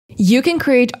You can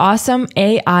create awesome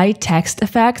AI text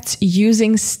effects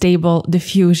using Stable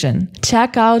Diffusion.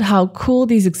 Check out how cool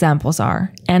these examples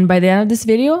are. And by the end of this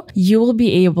video, you will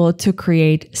be able to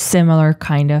create similar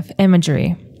kind of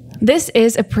imagery. This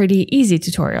is a pretty easy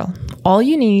tutorial. All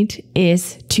you need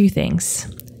is two things: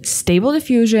 Stable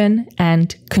Diffusion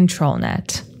and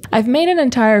ControlNet. I've made an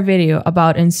entire video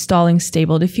about installing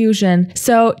Stable Diffusion,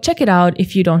 so check it out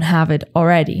if you don't have it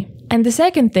already. And the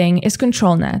second thing is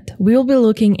ControlNet. We'll be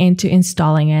looking into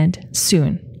installing it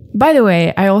soon. By the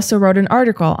way, I also wrote an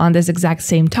article on this exact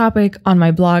same topic on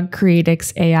my blog,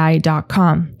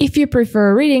 CreatixAi.com. If you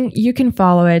prefer reading, you can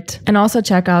follow it and also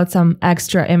check out some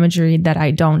extra imagery that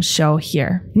I don't show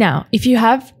here. Now, if you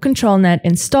have ControlNet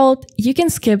installed, you can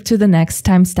skip to the next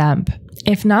timestamp.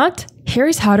 If not,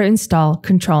 here's how to install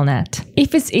ControlNet.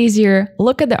 If it's easier,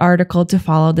 look at the article to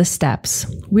follow the steps.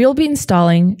 We'll be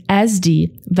installing SD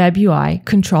WebUI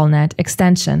ControlNet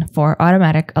extension for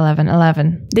Automatic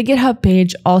 1111. The GitHub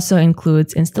page also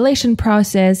includes installation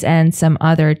process and some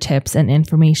other tips and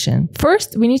information.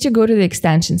 First, we need to go to the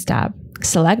Extensions tab.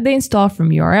 Select the Install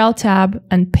from URL tab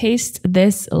and paste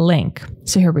this link.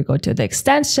 So here we go to the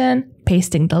extension,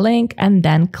 pasting the link, and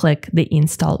then click the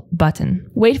Install button.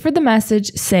 Wait for the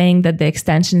message saying that the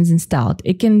extension is installed.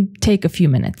 It can take a few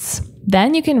minutes.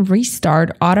 Then you can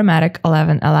restart Automatic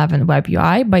 1111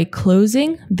 WebUI by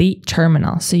closing the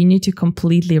terminal. So you need to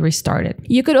completely restart it.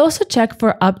 You could also check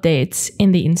for updates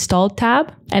in the Install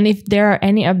tab. And if there are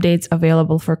any updates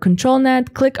available for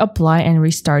ControlNet, click Apply and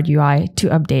Restart UI to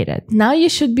update it. Now you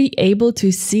should be able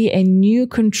to see a new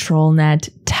ControlNet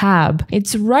tab.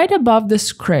 It's right above the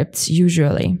scripts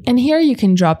usually. And here you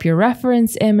can drop your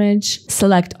reference image,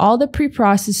 select all the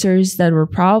preprocessors that were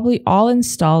probably all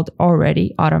installed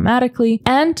already automatically,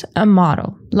 and a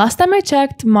model. Last time I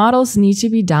checked, models need to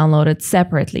be downloaded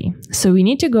separately. So we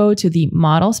need to go to the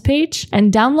models page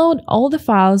and download all the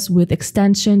files with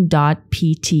extension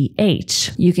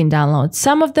 .pth. You can download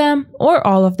some of them or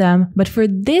all of them, but for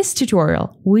this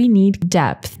tutorial, we need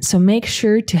depth. So make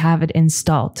sure to have it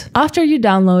installed. After you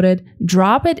download it,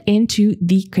 drop it into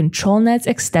the ControlNet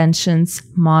extensions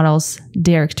models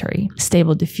directory.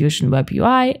 Stable Diffusion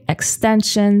WebUI,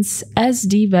 extensions,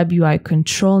 SD WebUI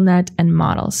ControlNet, and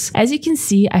models. As you can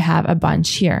see, I have a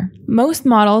bunch here. Most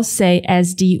models say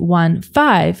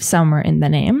SD15 somewhere in the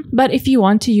name, but if you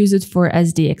want to use it for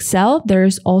SDXL,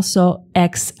 there's also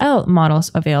XL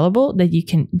models available that you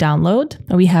can download.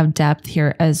 We have depth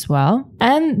here as well.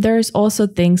 And there's also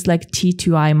things like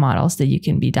T2I models that you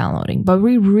can be downloading, but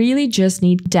we really just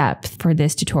need depth for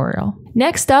this tutorial.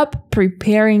 Next up,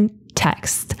 preparing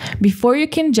text. Before you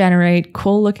can generate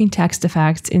cool looking text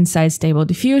effects inside Stable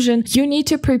Diffusion, you need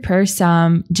to prepare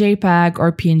some JPEG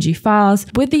or PNG files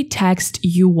with the text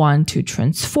you want to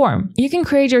transform. You can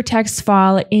create your text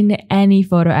file in any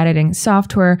photo editing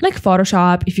software like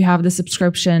Photoshop if you have the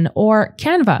subscription, or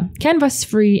Canva. Canva's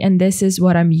free, and this is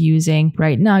what I'm using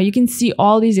right now. You can see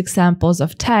all these examples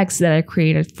of text that I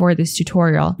created for this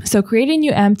tutorial. So create a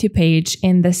new empty page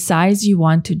in the size you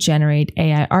want to generate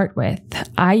AI art with.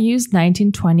 I use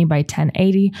 1920 by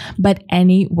 1080, but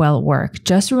any will work.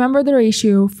 Just remember the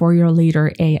ratio for your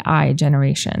later AI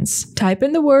generations. Type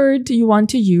in the word you want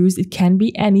to use. It can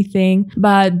be anything,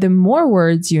 but the more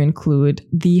words you include,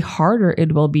 the harder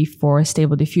it will be for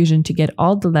Stable Diffusion to get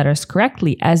all the letters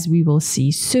correctly, as we will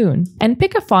see soon. And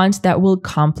pick a font that will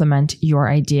complement your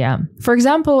idea. For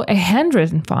example, a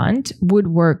handwritten font would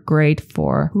work great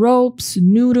for ropes,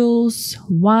 noodles,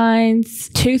 wines,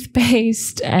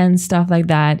 toothpaste, and stuff like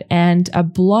that. And a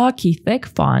blocky thick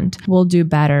font will do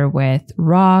better with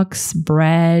rocks,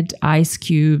 bread, ice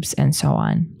cubes, and so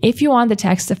on. If you want the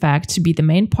text effect to be the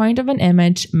main point of an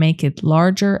image, make it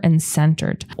larger and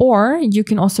centered. Or you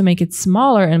can also make it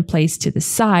smaller and placed to the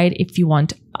side if you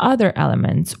want other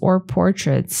elements or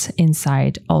portraits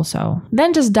inside also.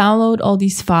 Then just download all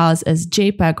these files as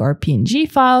JPEG or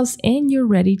PNG files and you're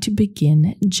ready to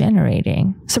begin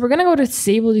generating. So we're gonna go to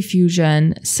Stable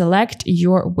Diffusion, select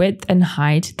your width and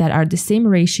height that are the same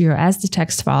ratio as the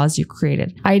text files you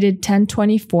created. I did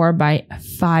 1024 by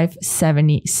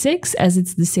 576 as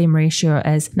it's the same ratio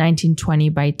as 1920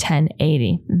 by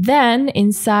 1080. Then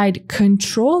inside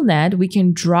ControlNet, we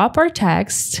can drop our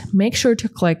text, make sure to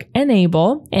click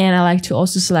Enable, and I like to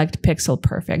also select Pixel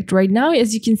Perfect. Right now,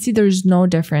 as you can see, there's no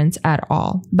difference at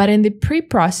all. But in the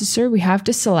preprocessor, we have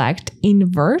to select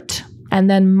Invert and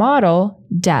then Model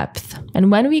depth.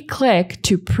 And when we click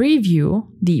to preview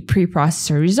the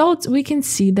preprocessor results, we can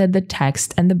see that the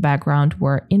text and the background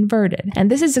were inverted. And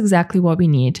this is exactly what we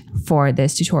need for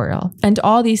this tutorial. And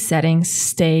all these settings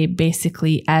stay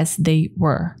basically as they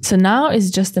were. So now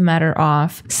it's just a matter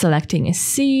of selecting a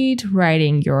seed,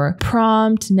 writing your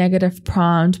prompt, negative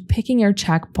prompt, picking your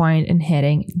checkpoint and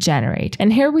hitting generate.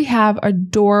 And here we have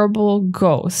adorable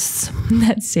ghosts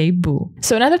that say boo.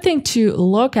 So another thing to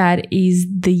look at is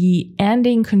the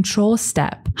ending control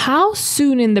step. How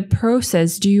soon in the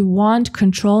process do you want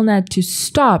ControlNet to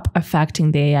stop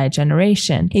affecting the AI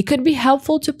generation? It could be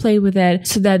helpful to play with it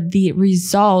so that the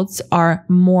results are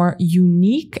more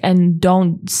unique and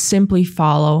don't simply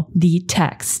follow the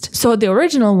text. So the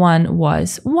original one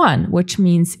was 1, which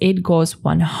means it goes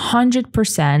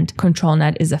 100%.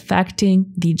 ControlNet is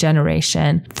affecting the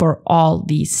generation for all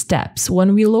these steps.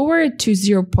 When we lower it to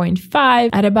 0.5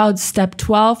 at about step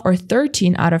 12 or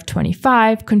 13 out of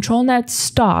 25, ControlNet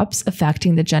stops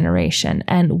affecting the generation.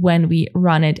 And when we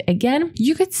run it again,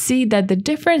 you could see that the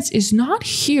difference is not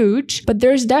huge, but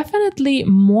there's definitely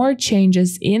more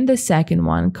changes in the second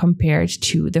one compared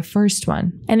to the first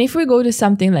one. And if we go to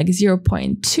something like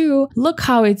 0.2, look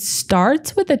how it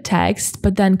starts with the text,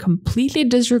 but then completely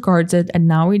disregards it. And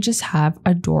now we just have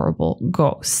adorable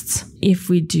ghosts. If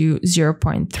we do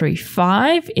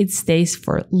 0.35, it stays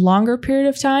for a longer period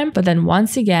of time, but then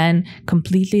once again,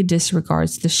 completely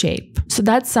disregards the shape. So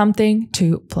that's something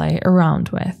to play around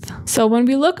with. So when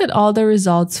we look at all the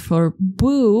results for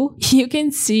Boo, you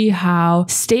can see how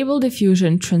Stable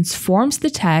Diffusion transforms the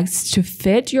text to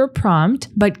fit your prompt,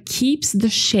 but keeps the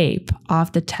shape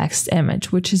of the text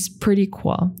image, which is pretty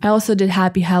cool. I also did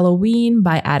Happy Halloween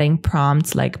by adding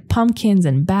prompts like pumpkins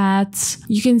and bats.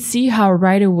 You can see how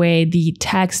right away the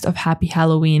text of Happy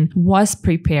Halloween was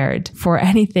prepared for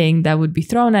anything that would be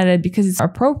thrown at it because it's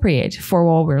appropriate for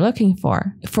what we're looking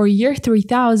for. For year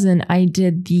 3000, I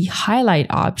did the highlight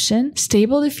option.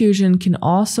 Stable Diffusion can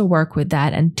also work with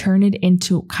that and turn it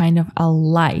into kind of a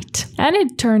light. And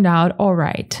it turned out all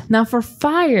right. Now for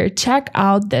fire, check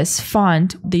out this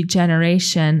font. The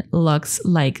generation looks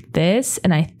like this,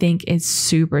 and I think it's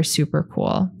super, super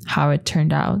cool how it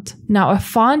turned out. Now a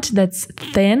font that's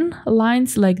thin,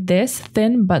 lines like this,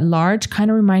 thin but large,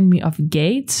 kind of remind me of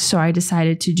gates. So I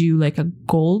decided to do like a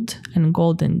gold and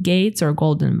golden gates or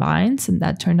golden vines, and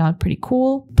that turned out pretty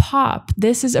cool. Pop.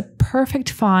 This is a perfect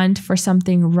font for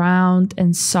something round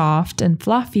and soft and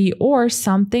fluffy, or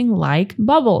something like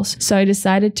bubbles. So I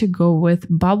decided to go with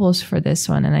bubbles for this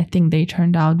one, and I think they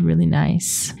turned out really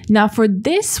nice. Now for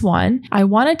this one, I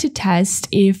wanted to test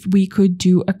if we could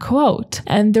do a quote,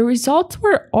 and the results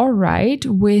were all right,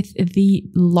 with the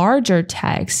larger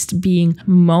text being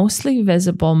mostly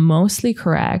visible, mostly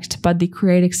correct, but the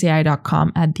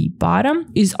CreatixAi.com at the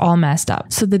bottom is all messed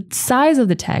up. So the size of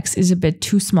the text is a bit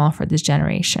too small for this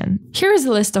generation. Here's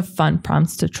a list of fun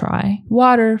prompts to try.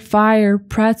 Water, fire,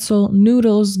 pretzel,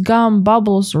 noodles, gum,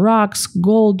 bubbles, rocks,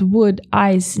 gold, wood,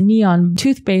 ice, neon,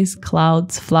 toothpaste,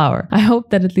 clouds, flower. I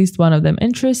hope that at least one of them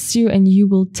interests you and you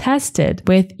will test it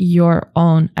with your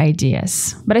own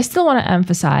ideas. But I still want to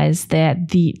emphasize that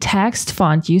the text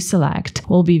font you select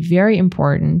will be very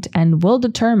important and will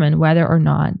determine whether or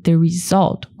not the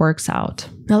result works out.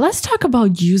 Now let's talk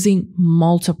about using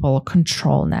multiple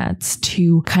control nets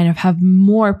to kind of have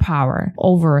more power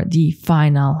over the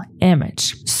final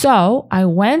image. So I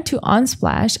went to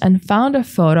Unsplash and found a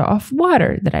photo of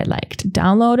water that I liked,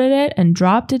 downloaded it and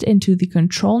dropped it into the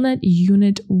ControlNet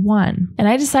Unit 1. And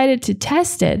I decided to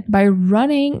test it by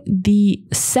running the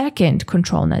second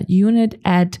ControlNet unit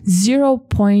at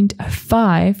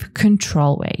 0.5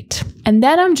 control weight. And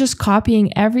then I'm just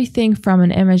copying everything from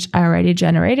an image I already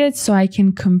generated so I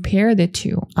can compare the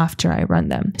two after I run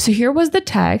them. So here was the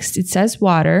text, it says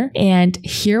water, and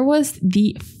here was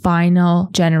the final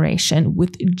generation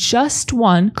with just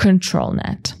one control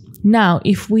net. Now,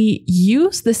 if we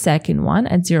use the second one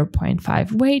at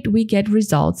 0.5 weight, we get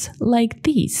results like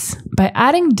these. By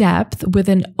adding depth with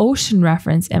an ocean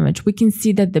reference image, we can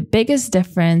see that the biggest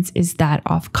difference is that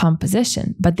of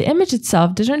composition, but the image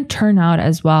itself didn't turn out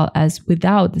as well as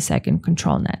without the second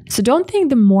control net. So don't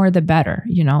think the more the better,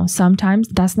 sometimes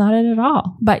that's not it at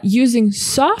all. But using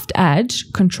soft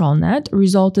edge control net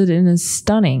resulted in a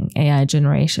stunning AI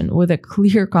generation with a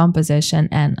clear composition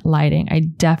and lighting. I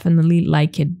definitely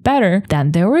like it better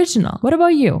than the original. What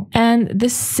about you? And the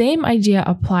same idea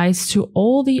applies to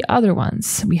all the other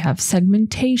ones. We have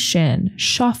segmentation,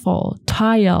 shuffle,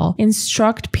 style,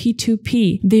 instruct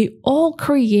P2P. They all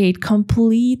create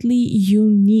completely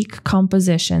unique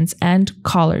compositions and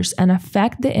colors and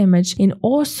affect the image in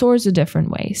all sorts of different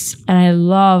ways. And I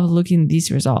love looking at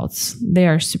these results. They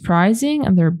are surprising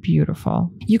and they're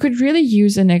beautiful. You could really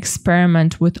use an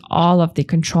experiment with all of the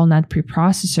ControlNet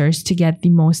preprocessors to get the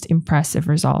most impressive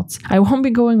results. I won't be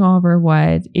going over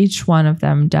what each one of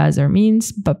them does or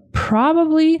means, but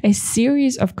probably a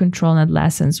series of ControlNet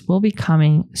lessons will be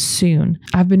coming soon.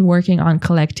 I've been working on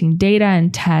collecting data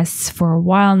and tests for a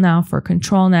while now for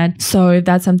ControlNet. So if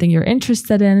that's something you're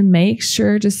interested in, make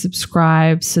sure to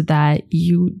subscribe so that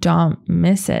you don't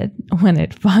miss it when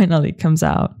it finally comes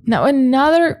out. Now,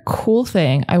 another cool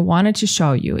thing I wanted to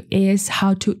show you is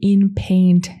how to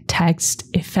in-paint text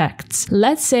effects.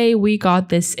 Let's say we got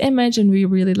this image and we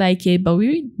really like it, but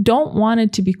we don't want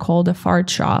it to be called a fart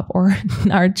shop or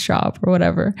an art shop or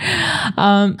whatever.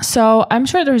 So I'm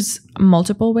sure there's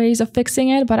multiple ways of fixing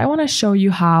it, but I want to show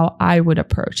you how I would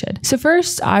approach it. So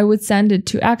first, I would send it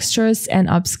to extras and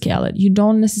upscale it. You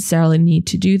don't necessarily need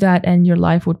to do that, and your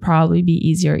life would probably be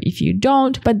easier if you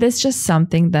don't, but that's just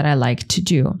something that I like to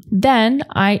do. Then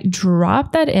I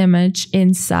drop that image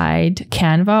inside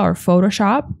Canva or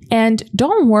Photoshop, and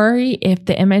don't worry if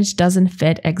the image doesn't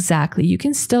fit exactly. You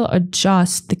can still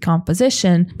adjust the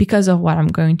composition because of what I'm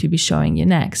going to be showing you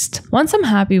next. Once I'm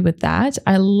happy with that,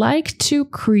 I like to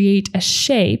create a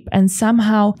shape and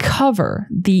somehow cover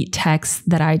the text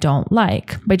that I don't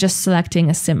like by just selecting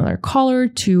a similar color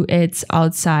to its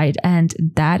outside, and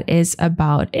that is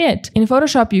about it. In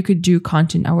Photoshop, you could do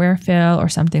content aware fill or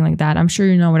something like that. I'm sure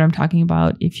you know what I'm talking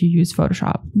about if you use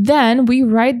Photoshop. Then we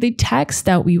write the text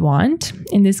that we want.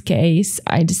 In this case,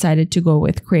 I decided to go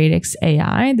with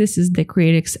CreatixAi. This is the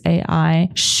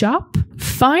CreatixAi shop.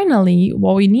 Finally,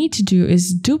 what we need to do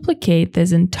is duplicate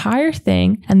this entire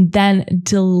thing and then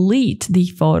delete the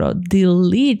photo,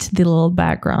 delete the little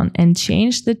background, and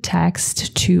change the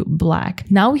text to black.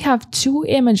 Now we have two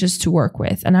images to work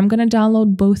with, and I'm going to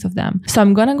download both of them. So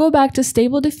I'm going to go back to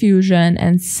Stable Diffusion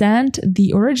and send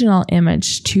the original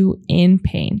image to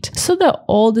Inpaint so that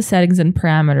all the settings and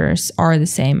parameters are the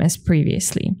same as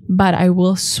previously. But I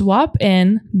will swap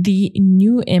in the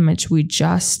new image we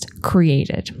just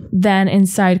created. Then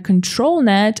inside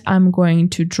ControlNet, I'm going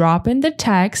to drop in the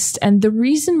text. And the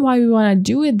reason why we want to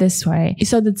do it this way is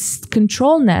so that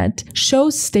ControlNet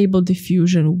shows Stable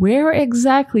Diffusion where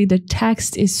exactly the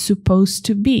text is supposed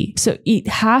to be. So it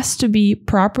has to be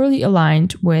properly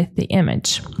aligned with the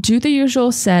image. Do the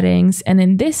usual settings. And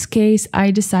in this case,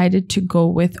 I decided to go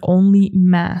with only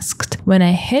masked. When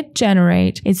I hit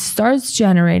generate, it starts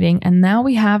generating, and now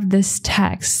we have this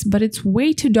text, but it's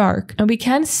way too dark and we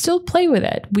can still play with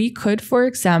it. We could, for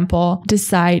example,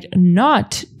 decide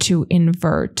not to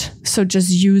invert. So just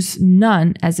use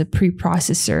none as a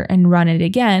preprocessor and run it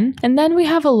again. And then we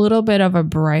have a little bit of a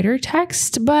brighter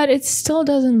text, but it still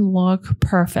doesn't look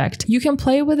perfect. You can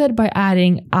play with it by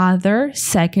adding other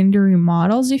secondary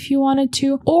models if you wanted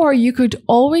to, or you could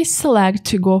always select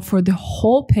to go for the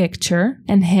whole picture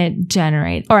and hit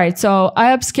generate. All right, so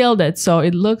I upscaled it, so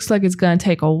it looks like it's going to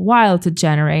take a while to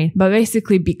generate, but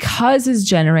basically because it's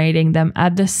generating them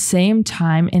at the same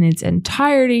time in its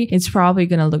entirety, it's probably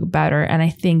going to look better. And I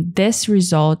think this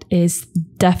result is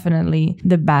definitely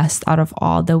the best out of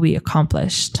all that we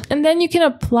accomplished. And then you can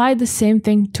apply the same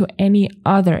thing to any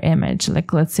other image,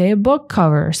 like let's say a book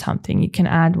cover or something. You can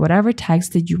add whatever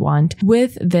text that you want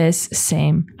with this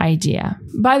same idea.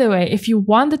 By the way, if you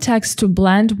want the text to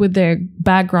blend with the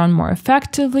background more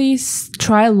effectively,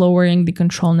 try lowering the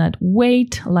ControlNet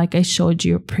weight like I showed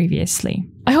you previously.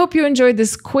 I hope you enjoyed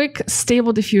this quick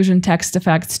Stable Diffusion text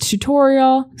effects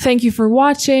tutorial. Thank you for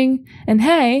watching. And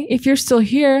hey, if you're still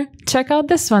here, check out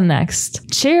this one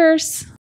next. Cheers!